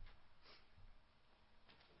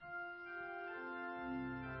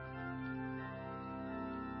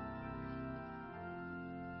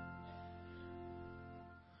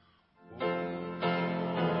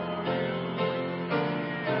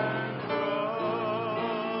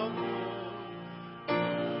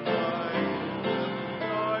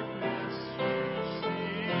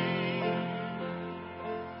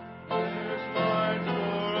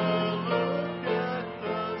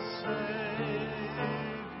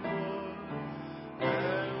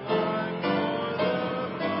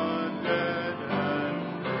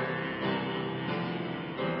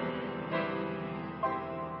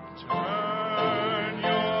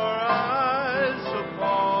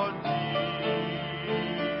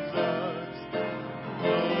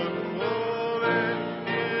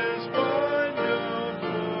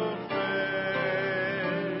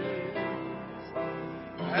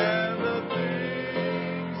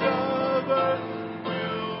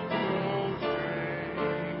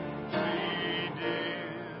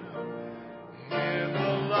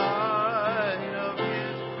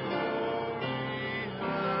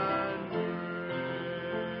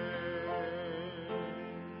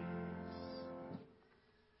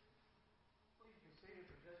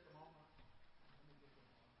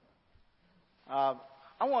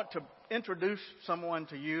 I want to introduce someone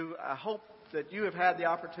to you. I hope that you have had the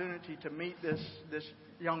opportunity to meet this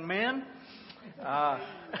young man.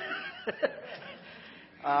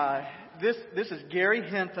 This is Gary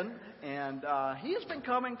Hinton, and he has been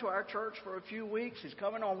coming to our church for a few weeks. He's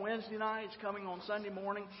coming on Wednesday night. He's coming on Sunday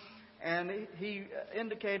morning. And he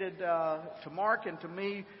indicated to Mark and to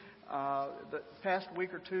me the past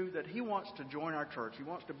week or two that he wants to join our church. He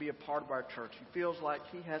wants to be a part of our church. He feels like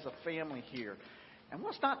he has a family here. And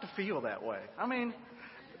what's not to feel that way? I mean,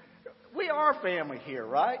 we are family here,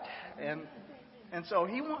 right? And so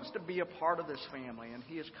he wants to be a part of this family, and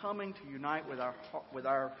he is coming to unite with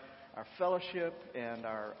our fellowship and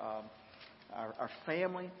our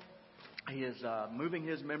family. He is moving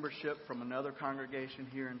his membership from another congregation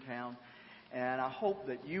here in town. And I hope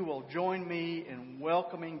that you will join me in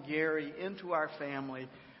welcoming Gary into our family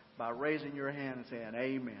by raising your hand and saying,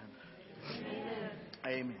 Amen. Amen.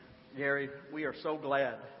 Amen. Gary, we are so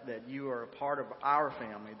glad that you are a part of our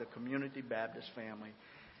family, the Community Baptist family.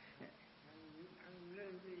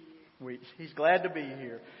 He's glad to be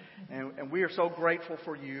here. And we are so grateful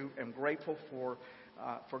for you and grateful for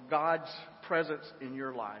God's presence in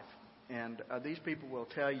your life. And these people will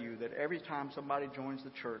tell you that every time somebody joins the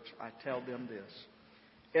church, I tell them this.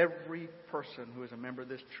 Every person who is a member of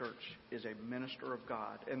this church is a minister of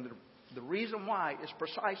God. And the reason why is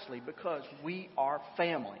precisely because we are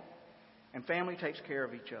family. And family takes care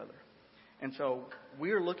of each other. And so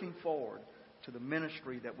we are looking forward to the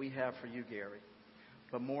ministry that we have for you, Gary.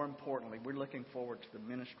 But more importantly, we're looking forward to the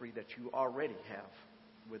ministry that you already have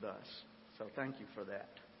with us. So thank you for that.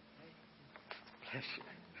 Bless you.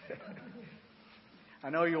 I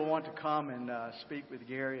know you'll want to come and speak with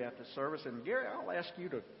Gary after service. And Gary, I'll ask you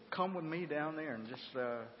to come with me down there and just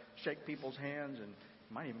shake people's hands, and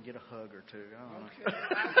you might even get a hug or two. I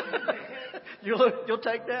don't know. You'll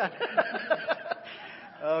take that?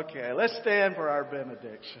 Okay, let's stand for our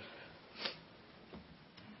benediction.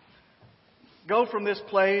 Go from this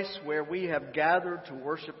place where we have gathered to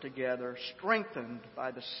worship together, strengthened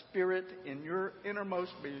by the Spirit in your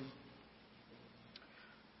innermost being,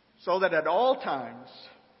 so that at all times,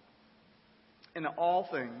 in all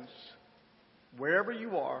things, wherever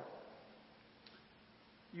you are,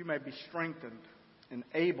 you may be strengthened,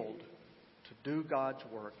 enabled to do God's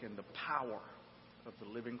work in the power of the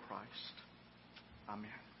living Christ.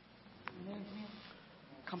 Amen.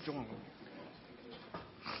 Come join me.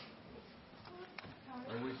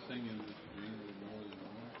 Are we singing this dream more than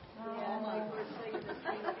once? Yeah, I think we're singing the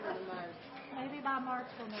scene for the most. Maybe by March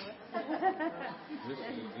we'll know it. This is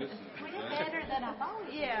We did better than I thought we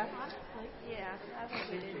did, Yeah. honestly. Yeah, I think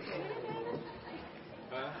we did too.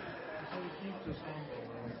 Huh?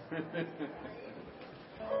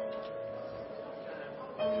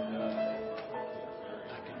 I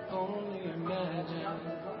can only imagine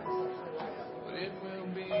what it will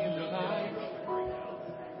be like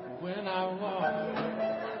when I walk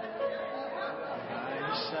by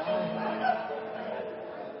your side.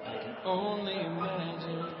 I can only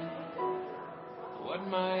imagine what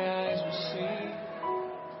my eyes will see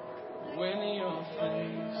when your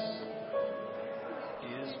face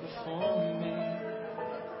is before me.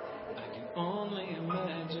 I can only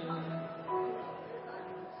imagine.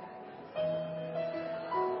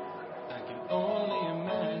 I can only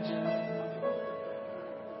imagine.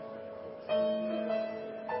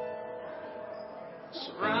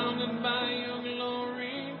 Surrounded by your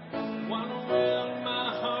glory, what will my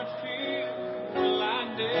heart feel? Will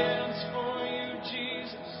I dance for you,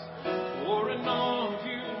 Jesus? Or in awe of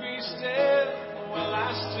you be still? Will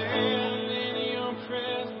I stand in your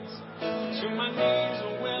presence? To my knees,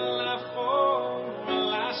 or will I fall? Will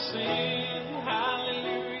I sing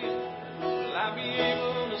hallelujah? Will I be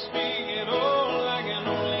able to speak at all? I can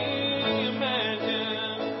only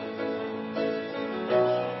imagine.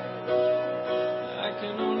 I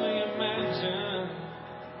can only imagine.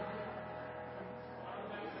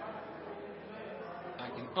 I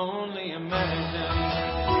can only imagine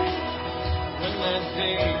when that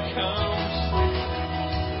day comes,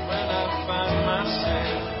 when I find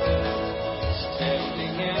myself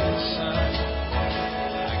standing in the sun. I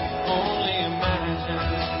can only imagine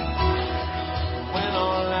when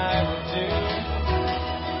all I will do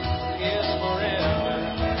is forever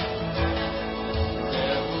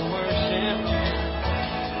worship you.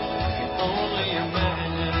 I can only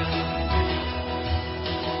imagine.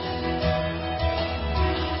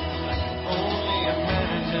 I can only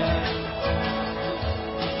imagine.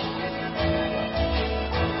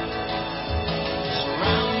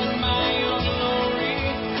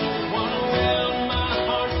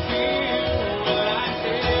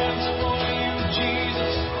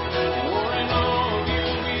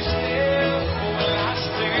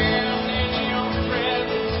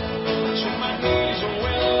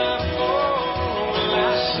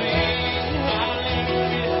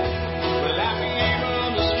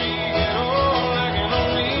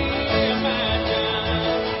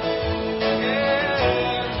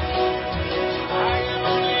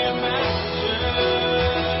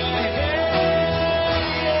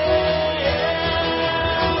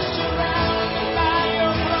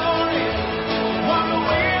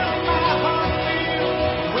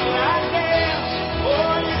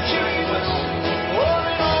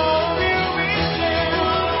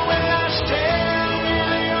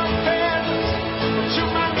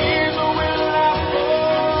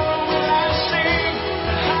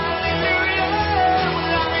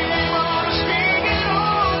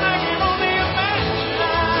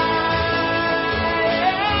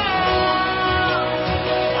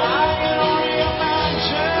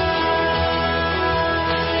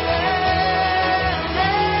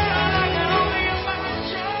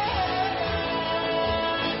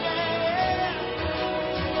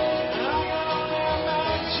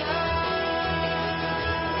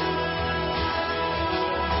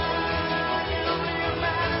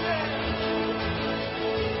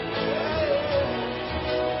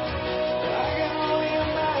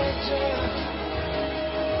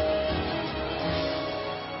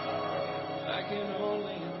 can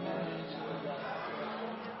only imagine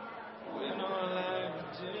when all I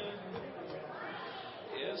did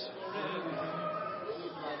is forever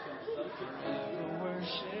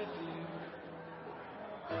worship you.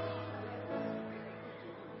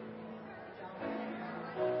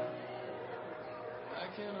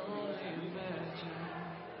 I can only imagine.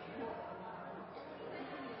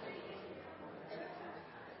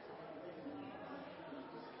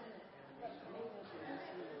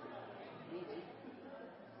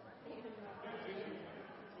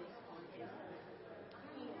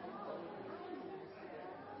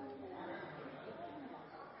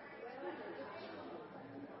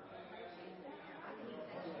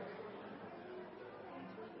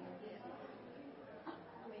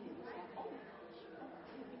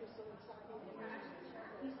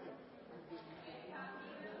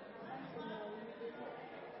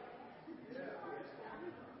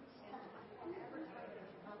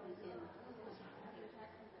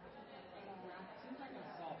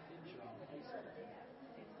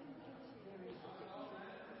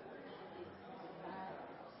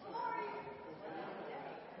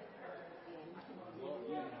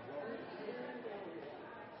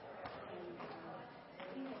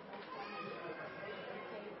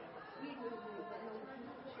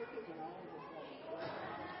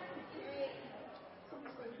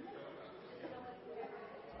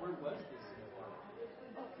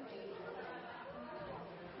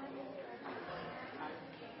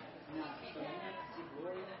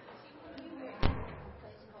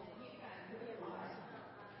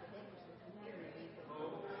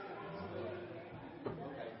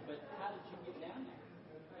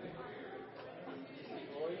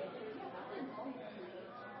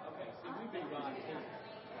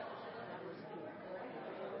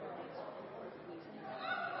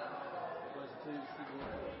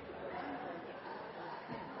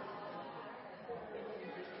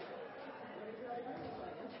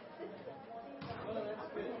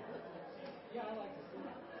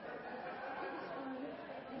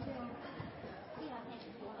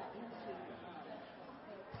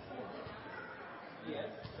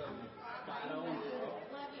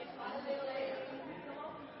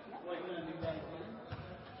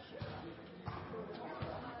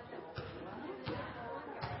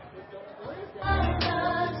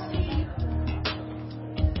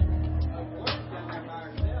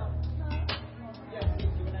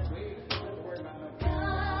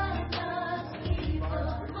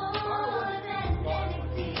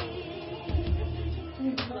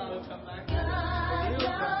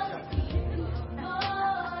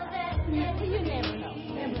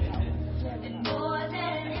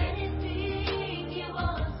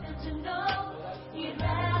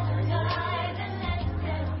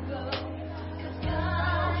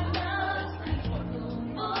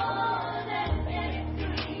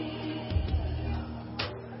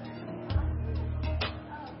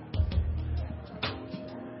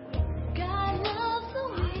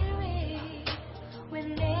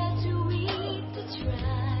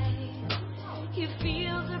 He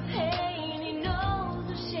feels the pain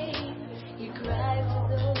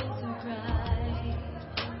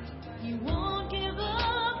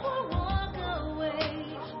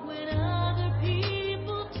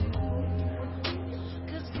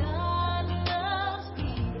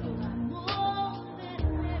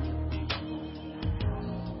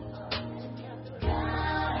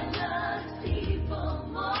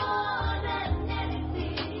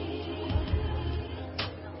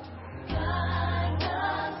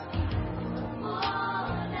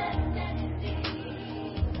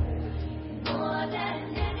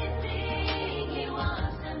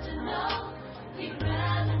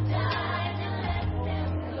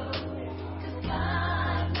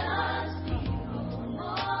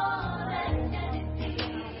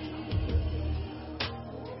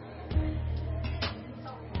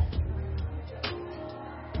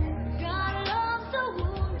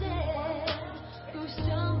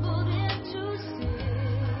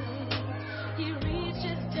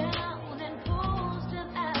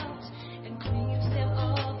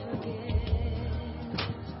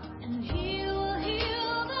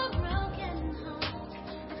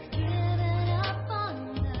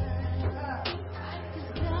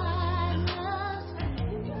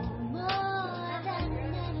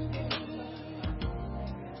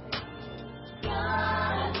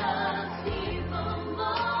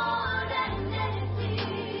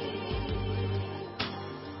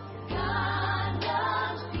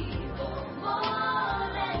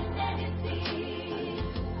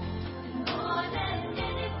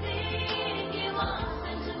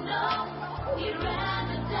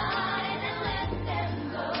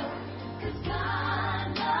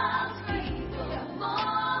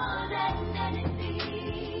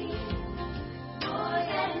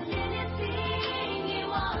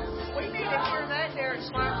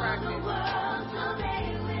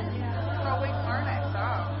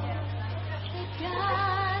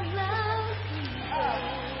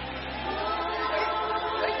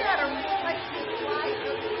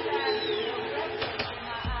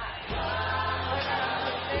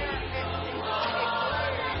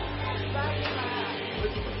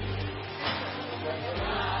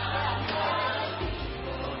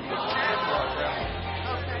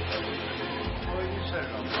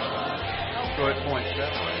North Point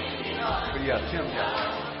that way. But yeah, Tim got